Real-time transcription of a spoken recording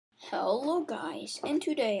Hello guys, and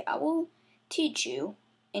today I will teach you,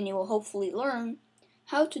 and you will hopefully learn,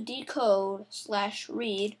 how to decode /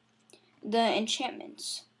 read the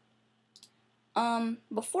enchantments.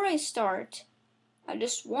 Before I start, I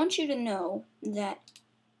just want you to know that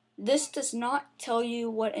this does not tell you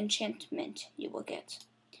what enchantment you will get.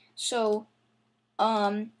 So,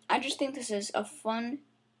 I just think this is a fun,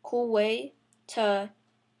 cool way to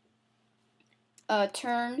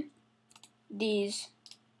turn these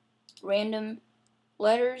random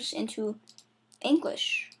letters into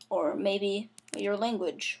English, or maybe your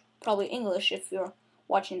language, probably English if you're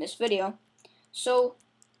watching this video. So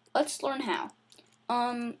let's learn how.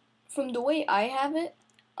 From the way I have it,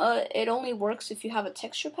 it only works if you have a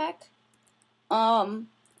texture pack.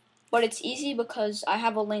 But it's easy because I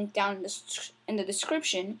have a link down in the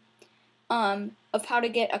description of how to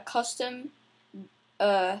get a custom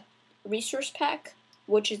resource pack,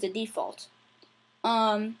 which is the default.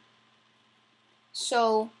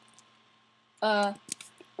 So, right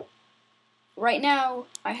now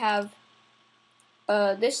I have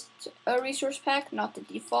this resource pack, not the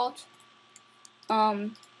default.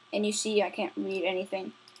 And you see I can't read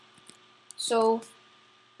anything. So,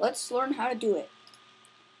 let's learn how to do it.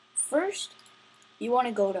 First, you want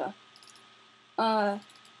to go to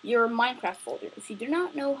your Minecraft folder. If you do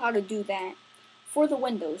not know how to do that, for the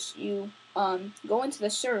Windows, you go into the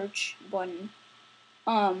search button,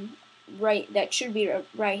 that should be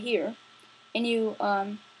right here, and you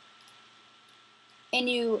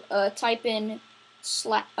type in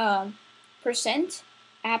 %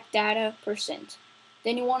 app data %.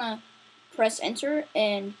 Then you want to press enter,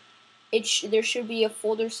 and there should be a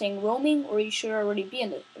folder saying roaming, or you should already be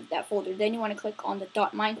in that folder. Then you want to click on the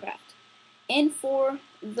 .minecraft. And for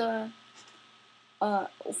the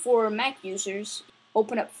for Mac users,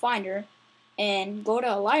 open up Finder and go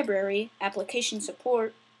to library, application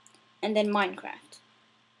support, and then Minecraft.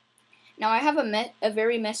 Now I have a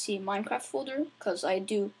very messy Minecraft folder because I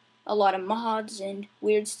do a lot of mods and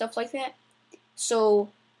weird stuff like that. So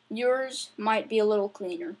yours might be a little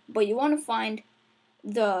cleaner, but you want to find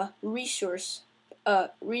the resource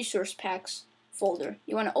packs folder.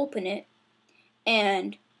 You want to open it,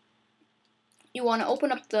 and you want to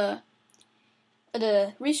open up the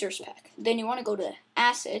resource pack. Then you want to go to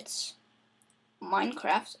assets,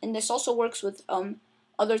 Minecraft, and this also works with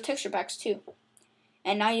other texture packs too.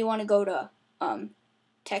 And now you want to go to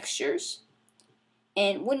textures,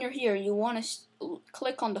 and when you're here you want to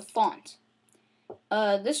click on the font.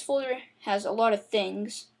 This folder has a lot of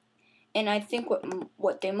things, and I think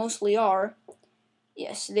what they mostly are,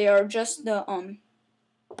 yes, they are just the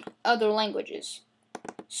other languages.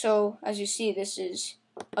 So as you see, this is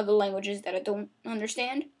other languages that I don't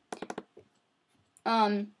understand.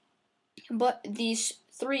 But these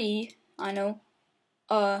three, I know,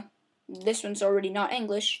 this one's already not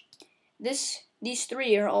English. These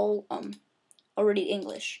three are all already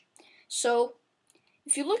English. So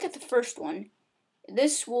if you look at the first one,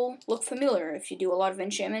 this will look familiar if you do a lot of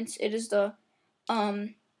enchantments. It is the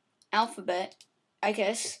alphabet, I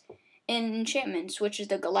guess, in Enchantments, which is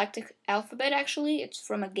the galactic alphabet. Actually, it's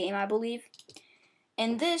from a game, I believe.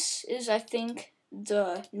 And this is, I think,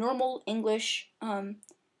 the normal English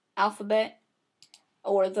alphabet,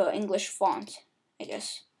 or the English font, I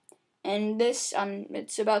guess. And this,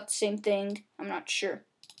 it's about the same thing. I'm not sure.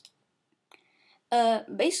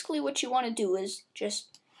 Basically, what you want to do is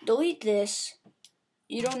just delete this.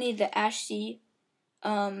 You don't need the ascii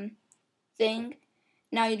thing.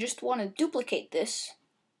 Now you just want to duplicate this.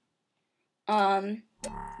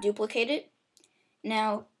 Duplicate it.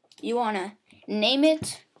 Now you want to name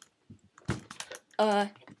it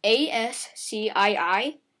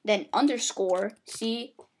ascii, then underscore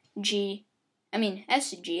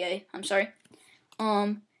SGA, I'm sorry.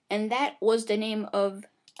 And that was the name of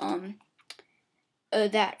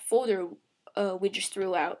that folder we just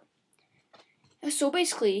threw out. So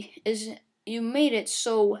basically, you made it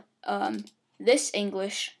so this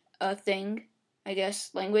English thing, I guess,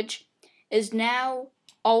 language, is now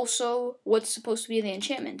also what's supposed to be in the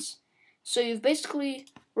enchantments. So you've basically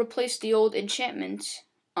replaced the old enchantments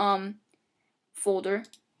folder,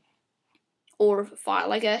 or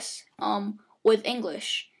file, I guess, with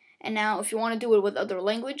English. And now if you want to do it with other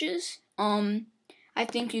languages, I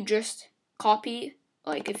think you just copy,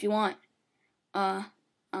 like if you want,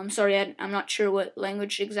 I'm sorry, I'm not sure what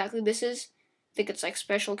language exactly this is. I think it's like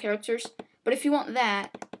special characters. But if you want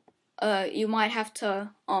that, you might have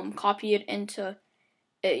to copy it into,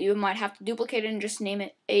 you might have to duplicate it and just name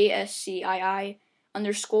it ascii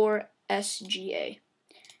underscore SGA.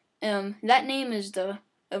 That name is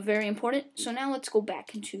very important. So now let's go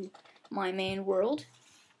back into my main world.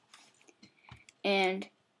 And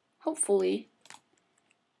hopefully,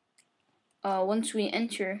 once we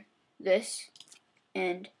enter this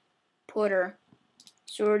and put our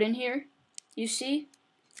sword in here, you see,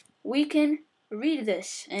 we can read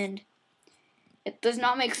this, and it does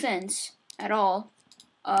not make sense at all.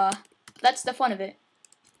 That's the fun of it.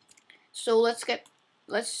 So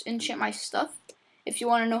let's enchant my stuff. If you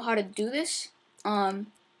want to know how to do this,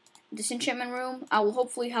 this enchantment room, I will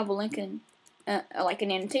hopefully have a link in, like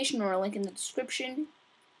an annotation or a link in the description,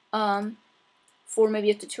 for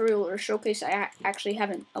maybe a tutorial or a showcase. I actually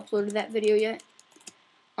haven't uploaded that video yet.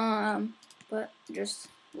 But just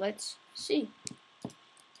let's see.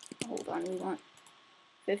 Hold on, we want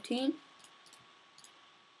 15.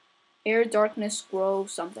 Air, darkness, grow,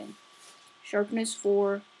 something. Sharpness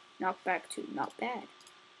 4, knockback 2, not bad.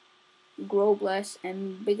 Grow, bless,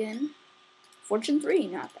 and begin. Fortune 3,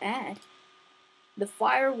 not bad. The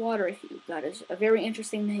fire, water hue, that is a very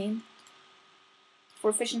interesting name. For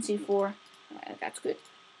efficiency 4, that's good.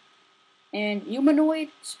 And humanoid,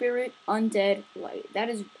 spirit, undead, light. That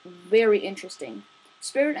is very interesting.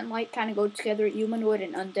 Spirit and light kind of go together. Humanoid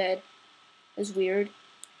and undead is weird.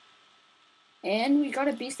 And we got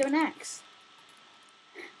a beast of an axe.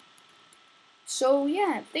 So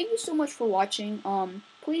yeah, thank you so much for watching.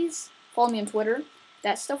 Please follow me on Twitter.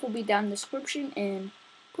 That stuff will be down in the description, and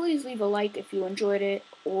please leave a like if you enjoyed it,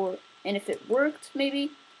 and if it worked,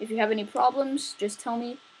 maybe. If you have any problems, just tell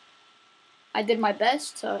me. I did my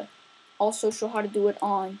best to also show how to do it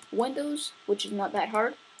on Windows, which is not that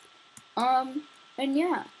hard. And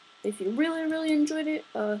yeah, if you really enjoyed it,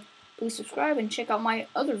 please subscribe and check out my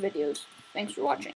other videos. Thanks for watching.